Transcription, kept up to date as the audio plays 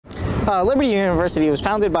Liberty University was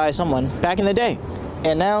founded by someone back in the day,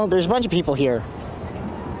 and now there's a bunch of people here.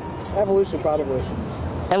 Evolution, probably.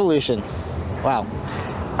 Evolution. Wow.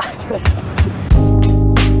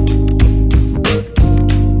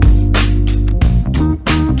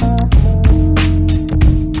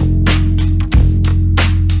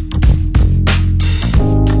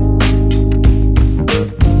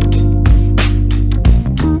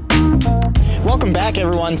 Welcome back,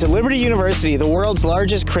 everyone, to Liberty University, the world's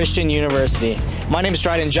largest Christian university. My name is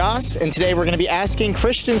Dryden, and today we're going to be asking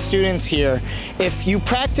Christian students here, if you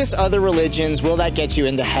practice other religions, will that get you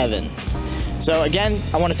into heaven? So again,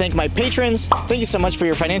 I want to thank my patrons. Thank you so much for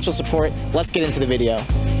your financial support. Let's get into the video.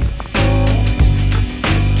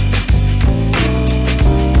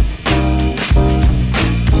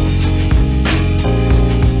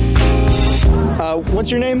 What's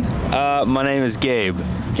your name? My name is Gabe.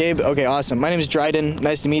 Gabe, okay, awesome. My name is Dryden.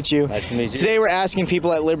 Nice to meet you. Nice to meet you. Today we're asking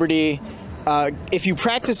people at Liberty, if you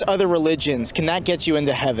practice other religions, can that get you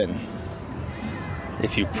into heaven?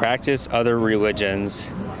 If you practice other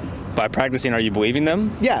religions, by practicing, are you believing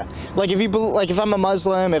them? Yeah, like if I'm a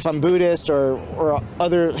Muslim, if I'm Buddhist or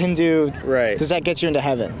other Hindu, right, does that get you into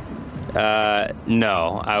heaven?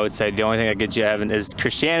 No, I would say the only thing that gets you to heaven is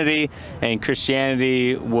Christianity, and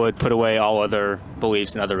Christianity would put away all other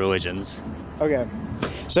beliefs in other religions. Okay,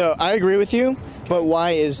 so I agree with you, but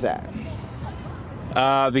why is that?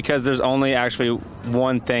 Because there's only actually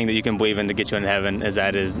one thing that you can believe in to get you in heaven,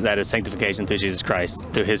 that is sanctification through Jesus Christ,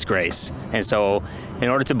 through His grace. And so in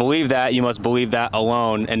order to believe that, you must believe that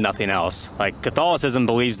alone and nothing else. Like Catholicism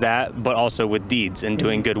believes that, but also with deeds and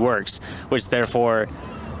doing good works, which therefore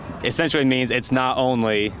essentially means it's not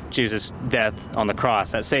only Jesus' death on the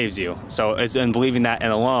cross that saves you. So it's in believing that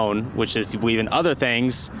and alone, which if you believe in other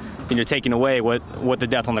things, then you're taking away what the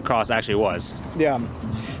death on the cross actually was. Yeah.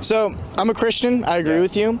 So I'm a Christian, I agree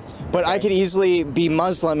with you, but I could easily be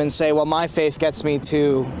Muslim and say, well, my faith gets me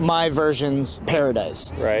to my version's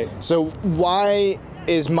paradise. Right. So why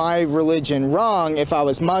is my religion wrong if I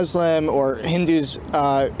was Muslim, or Hindus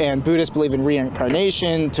and Buddhists believe in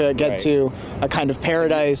reincarnation to get to a kind of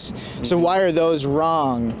paradise? So why are those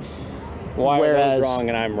wrong? Why are those wrong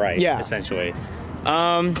and I'm right, essentially?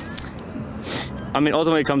 I mean,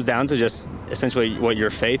 ultimately it comes down to just essentially what your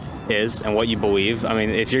faith is and what you believe. I mean,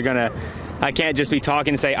 if you're gonna, I can't just be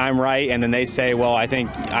talking and say I'm right, and then they say, well, I think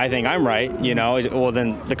I'm right, you know, well,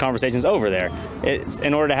 then the conversation's over there. It's,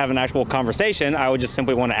 in order to have an actual conversation, I would just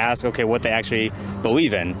simply want to ask, okay, what they actually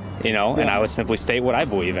believe in, you know, and I would simply state what I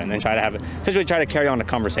believe in and try to essentially try to carry on a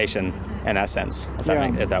conversation in that sense, if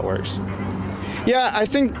that works. Yeah, I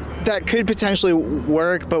think that could potentially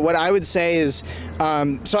work, but what I would say is,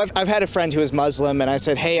 so I've had a friend who is Muslim, and I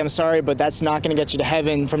said, hey, I'm sorry, but that's not going to get you to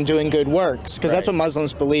heaven from doing good works, because that's what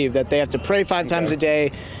Muslims believe, that they have to pray 5 times a day,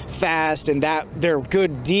 fast, and that their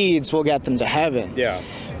good deeds will get them to heaven. Yeah.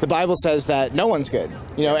 The Bible says that no one's good.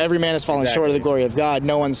 You know, every man has fallen short of the glory of God.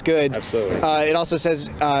 No one's good. Absolutely. It also says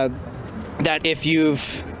that if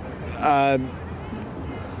you've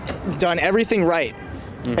done everything right,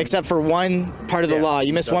 except for one part of the law,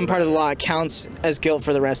 you miss one part of the law, it counts as guilt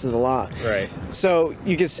for the rest of the law. Right. So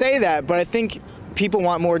you could say that, but I think people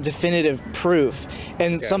want more definitive proof,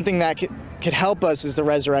 and something that could help us is the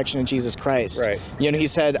resurrection of Jesus Christ. Right. You know, He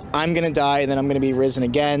said, I'm going to die and then I'm going to be risen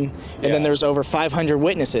again, and then there's over 500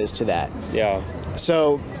 witnesses to that. Yeah.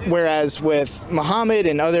 So whereas with Muhammad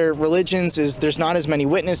and other religions, there's not as many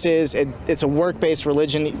witnesses. It's a work-based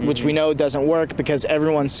religion, which we know doesn't work because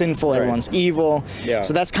everyone's sinful, everyone's evil. Yeah.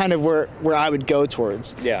 So that's kind of where I would go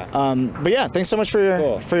towards. Yeah. But yeah, thanks so much for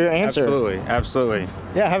your answer. Absolutely, absolutely.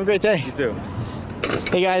 Yeah, have a great day. You too.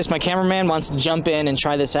 Hey guys, my cameraman wants to jump in and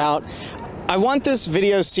try this out. I want this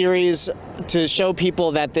video series to show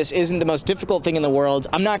people that this isn't the most difficult thing in the world.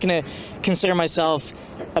 I'm not going to consider myself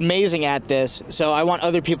amazing at this, so I want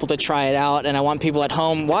other people to try it out, and I want people at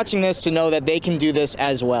home watching this to know that they can do this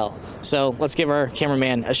as well. So let's give our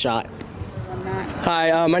cameraman a shot.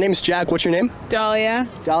 Hi, my name is Jack. What's your name? Dalia.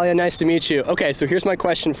 Dalia, nice to meet you. Okay, so here's my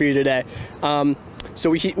question for you today. So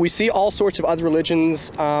we see all sorts of other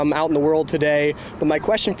religions out in the world today, but my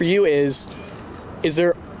question for you is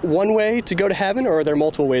there one way to go to heaven, or are there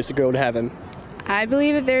multiple ways to go to heaven? I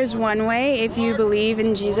believe that there's one way. If you believe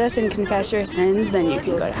in Jesus and confess your sins, then you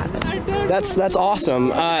can go to heaven. That's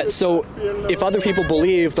awesome. So if other people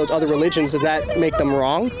believe those other religions, does that make them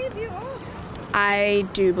wrong? I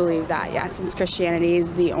do believe that, yeah. Since Christianity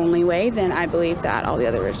is the only way, then I believe that all the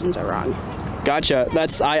other religions are wrong. Gotcha.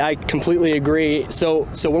 I completely agree. So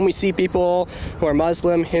when we see people who are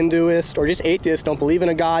Muslim, Hinduist, or just atheist, don't believe in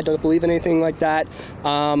a God, don't believe in anything like that,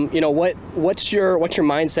 what's your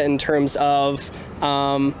mindset in terms of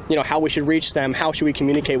how we should reach them? How should we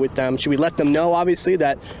communicate with them? Should we let them know, obviously,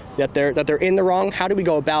 that they're in the wrong? How do we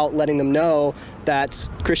go about letting them know that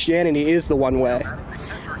Christianity is the one way?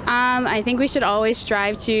 I think we should always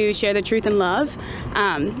strive to share the truth in love,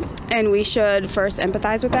 and we should first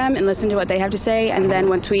empathize with them and listen to what they have to say, and then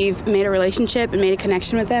once we've made a relationship and made a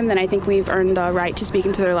connection with them, then I think we've earned the right to speak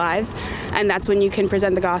into their lives, and that's when you can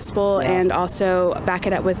present the gospel and also back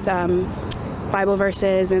it up with Bible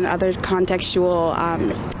verses and other contextual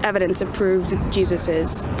evidence that proves Jesus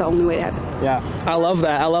is the only way to heaven. Yeah, I love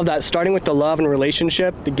that. I love that. Starting with the love and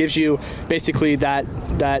relationship, that gives you basically that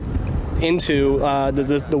into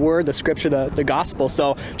the word, the scripture, the gospel.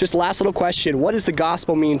 So just last little question, what does the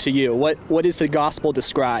gospel mean to you? What is the gospel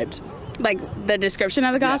described? Like the description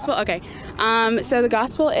of the gospel? Yeah. Okay. So the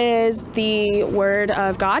gospel is the word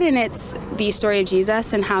of God, and it's the story of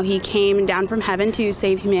Jesus and how he came down from heaven to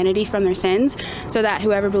save humanity from their sins so that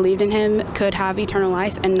whoever believed in him could have eternal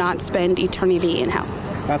life and not spend eternity in hell.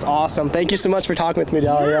 That's awesome. Thank you so much for talking with me,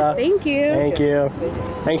 Dalia. Yeah, thank you. Thank you.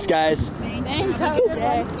 Thanks, guys. Thanks. Have a good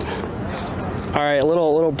day. All right, a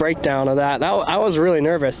little breakdown of that. I was really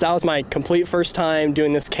nervous. That was my complete first time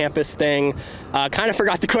doing this campus thing. Kind of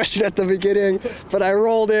forgot the question at the beginning, but I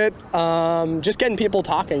rolled it. Just getting people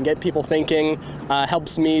talking, getting people thinking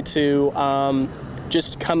helps me to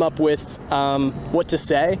just come up with what to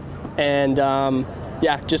say, and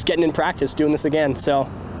yeah, just getting in practice, doing this again. So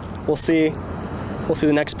we'll see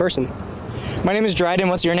the next person. My name is Dryden.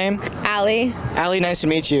 What's your name? Allie. Allie, nice to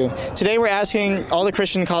meet you. Today we're asking all the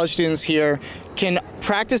Christian college students here, can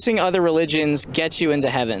practicing other religions get you into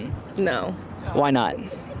heaven? No. Why not?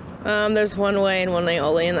 There's one way and one way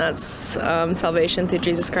only, and that's salvation through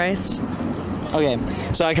Jesus Christ. Okay,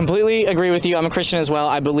 so I completely agree with you. I'm a Christian as well.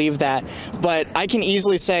 I believe that. But I can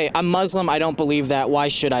easily say, I'm Muslim, I don't believe that. Why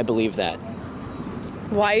should I believe that?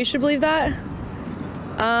 Why you should believe that?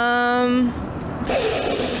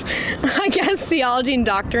 I guess theology and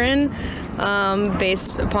doctrine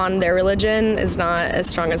based upon their religion is not as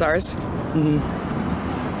strong as ours.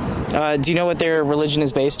 Mm-hmm. Do you know what their religion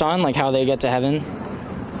is based on, like how they get to heaven?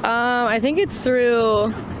 I think it's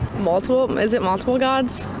through multiple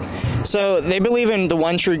gods? So they believe in the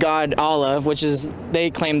one true God, Allah, which is, they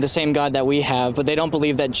claim the same God that we have, but they don't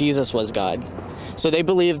believe that Jesus was God. So they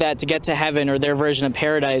believe that to get to heaven, or their version of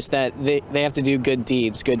paradise, that they have to do good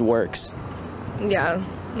deeds, good works. Yeah,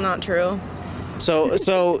 not true. So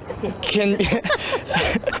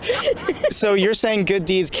you're saying good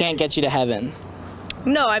deeds can't get you to heaven?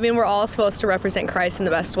 No, I mean, we're all supposed to represent Christ in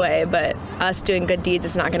the best way, but us doing good deeds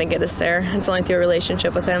is not going to get us there. It's only through a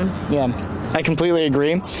relationship with him. Yeah, I completely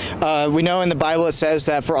agree. We know in the Bible it says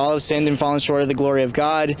that for all have sinned and fallen short of the glory of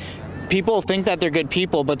God. People think that they're good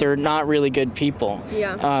people, but they're not really good people.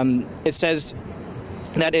 Yeah. It says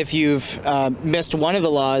that if you've missed one of the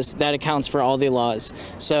laws, that accounts for all the laws.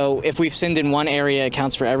 So if we've sinned in one area, it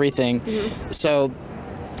counts for everything. Mm-hmm. So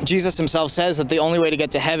Jesus himself says that the only way to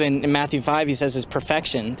get to heaven, in Matthew 5, he says, is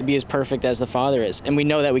perfection, to be as perfect as the Father is. And we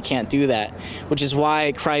know that we can't do that, which is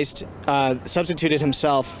why Christ substituted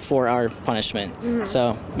himself for our punishment. Mm-hmm.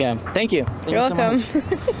 So, yeah, thank you. You're welcome. So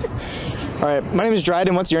all right, my name is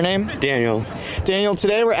Dryden. What's your name? Daniel. Daniel,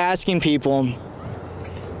 today we're asking people,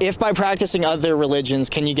 if by practicing other religions,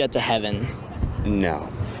 can you get to heaven? No.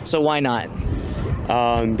 So why not?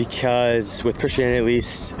 Because with Christianity at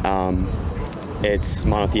least, it's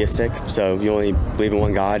monotheistic, so you only believe in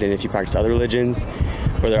one God, and if you practice other religions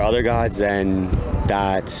or there are other gods, then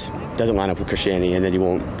that doesn't line up with Christianity, and then you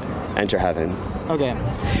won't enter heaven. Okay,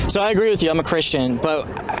 so I agree with you. I'm a Christian, but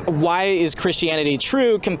why is Christianity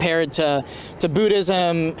true compared to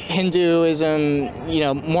Buddhism, Hinduism,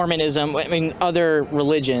 Mormonism, I mean, other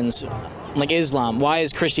religions like Islam? Why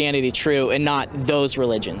is Christianity true and not those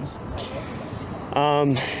religions?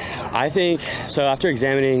 I think, so after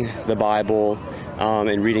examining the Bible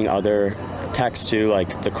and reading other texts too,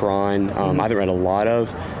 like the Quran, I haven't read a lot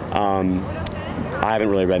of, I haven't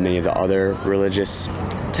really read many of the other religious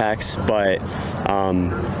texts, but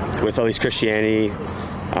with at least Christianity,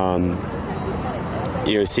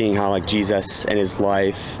 seeing how like Jesus and his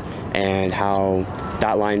life and how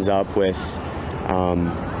that lines up with,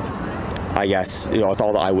 I guess, with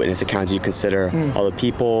all the eyewitness accounts you consider, all the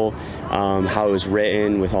people, how it was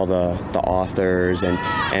written with all the authors and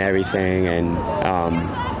everything, and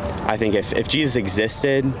I think if Jesus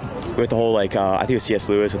existed, with the whole I think it was C.S.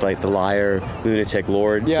 Lewis with like the liar, lunatic,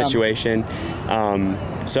 Lord situation,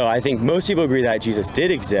 So I think most people agree that Jesus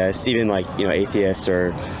did exist, even like, atheists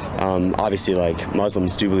or obviously like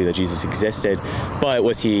Muslims do believe that Jesus existed, but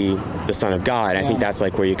was he the Son of God? I think that's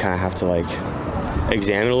like where you kind of have to like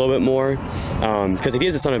examine a little bit more, because if he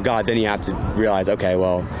is the Son of God, then you have to realize, okay,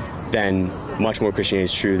 well, then much more Christianity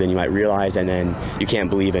is true than you might realize, and then you can't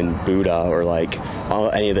believe in Buddha or like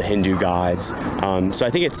any of the Hindu gods. So I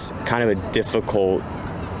think it's kind of a difficult,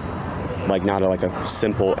 like not like a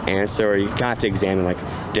simple answer. You kind of have to examine like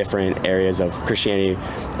different areas of Christianity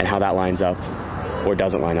and how that lines up or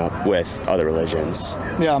doesn't line up with other religions.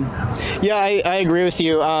 Yeah, I agree with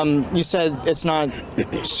you. You said it's not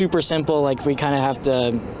super simple, like we kind of have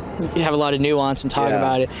to have a lot of nuance and talk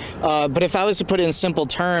about it. But if I was to put it in simple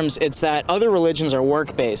terms, it's that other religions are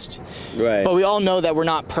work-based. Right. But we all know that we're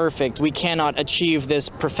not perfect. We cannot achieve this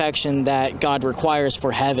perfection that God requires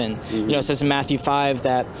for heaven. It says in Matthew 5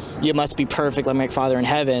 that you must be perfect like my Father in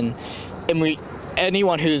heaven. And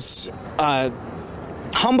anyone who's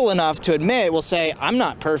humble enough to admit will say, I'm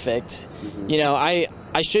not perfect.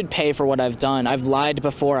 I should pay for what I've done. I've lied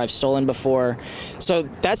before, I've stolen before. So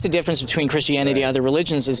that's the difference between Christianity and other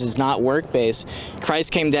religions, is it's not work-based.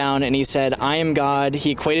 Christ came down and he said, I am God.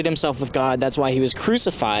 He equated himself with God. That's why he was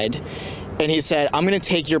crucified. And he said, I'm going to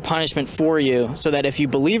take your punishment for you so that if you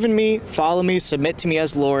believe in me, follow me, submit to me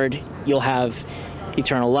as Lord, you'll have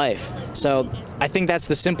eternal life. So I think that's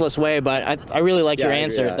the simplest way, but I really like your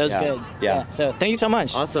answer. That was good. Yeah. So thank you so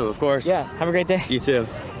much. Awesome, of course. Yeah, have a great day. You too.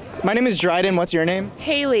 My name is Dryden. What's your name?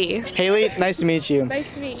 Haley. Haley, nice to meet you.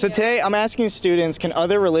 Nice to meet you. So today I'm asking students, can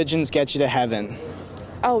other religions get you to heaven?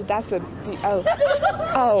 Oh, that's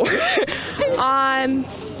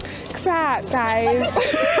crap, guys.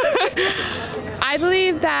 I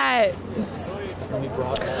believe that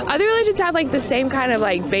other religions have like the same kind of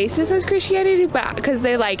like basis as Christianity, but because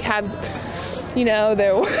they like have,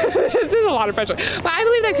 this is a lot of pressure. But I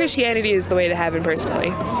believe that Christianity is the way to heaven personally.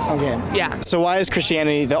 Okay. Yeah. So why is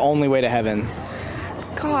Christianity the only way to heaven?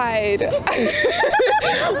 God. Why did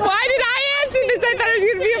I answer this? I thought it was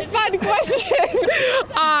going to be a fun question.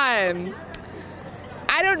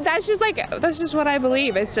 That's just what I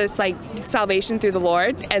believe. It's just like salvation through the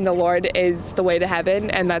Lord, and the Lord is the way to heaven,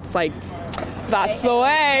 and that's the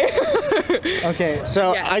way. Okay,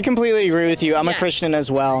 so I completely agree with you. I'm a Christian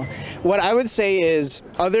as well. What I would say is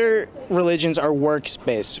other religions are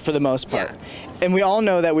works-based for the most part. And we all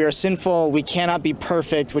know that we are sinful, we cannot be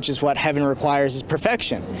perfect, which is what heaven requires, is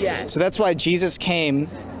perfection. So that's why Jesus came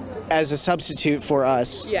as a substitute for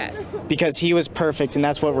us. Because he was perfect, and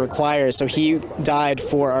that's what it requires. So he died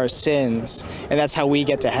for our sins, and that's how we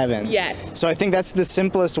get to heaven. So I think that's the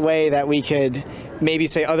simplest way that we could maybe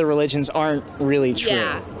say other religions aren't really true.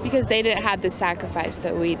 Yeah, because they didn't have the sacrifice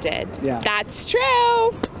that we did. That's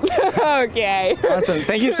true. Okay. Awesome.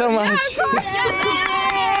 Thank you so much.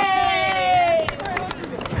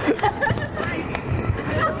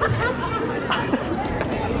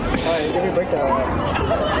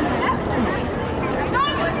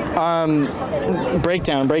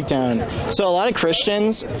 Breakdown. So a lot of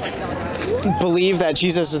Christians believe that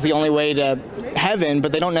Jesus is the only way to heaven,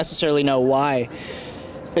 but they don't necessarily know why.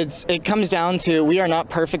 It comes down to we are not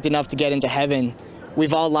perfect enough to get into heaven.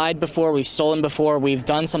 We've all lied before, we've stolen before, we've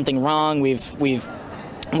done something wrong, we've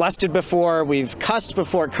lusted before, we've cussed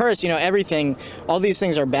before, cursed, everything. All these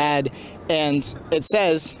things are bad. And it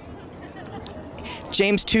says,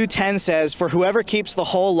 James 2:10 says, for whoever keeps the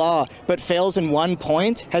whole law but fails in one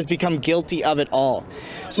point has become guilty of it all.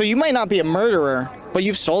 So you might not be a murderer, but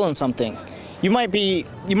you've stolen something. You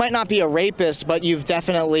might not be a rapist, but you've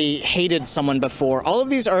definitely hated someone before. All of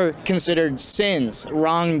these are considered sins,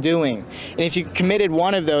 wrongdoing. And if you committed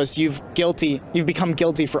one of those, you've become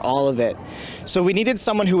guilty for all of it. So we needed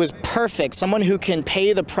someone who was perfect, someone who can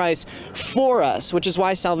pay the price for us, which is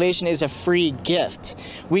why salvation is a free gift.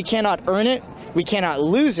 We cannot earn it. We cannot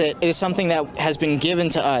lose it. It is something that has been given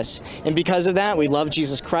to us. And because of that, we love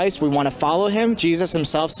Jesus Christ. We want to follow him. Jesus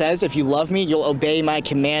himself says, if you love me, you'll obey my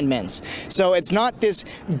commandments. So it's not this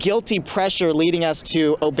guilty pressure leading us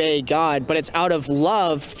to obey God, but it's out of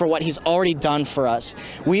love for what he's already done for us.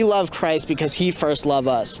 We love Christ because he first loved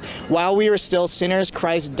us. While we were still sinners,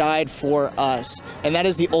 Christ died for us. And that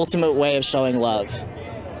is the ultimate way of showing love.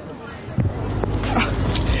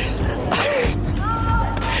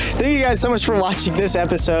 Thank you guys so much for watching this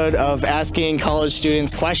episode of Asking College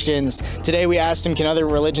Students Questions. Today we asked them, can other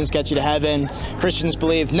religions get you to heaven? Christians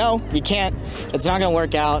believe, no, you can't. It's not going to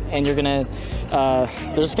work out, and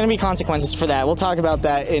there's going to be consequences for that. We'll talk about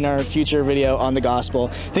that in our future video on the gospel.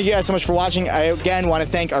 Thank you guys so much for watching. I, again, want to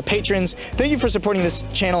thank our patrons. Thank you for supporting this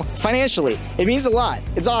channel financially. It means a lot.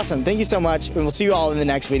 It's awesome. Thank you so much, and we'll see you all in the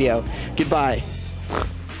next video. Goodbye.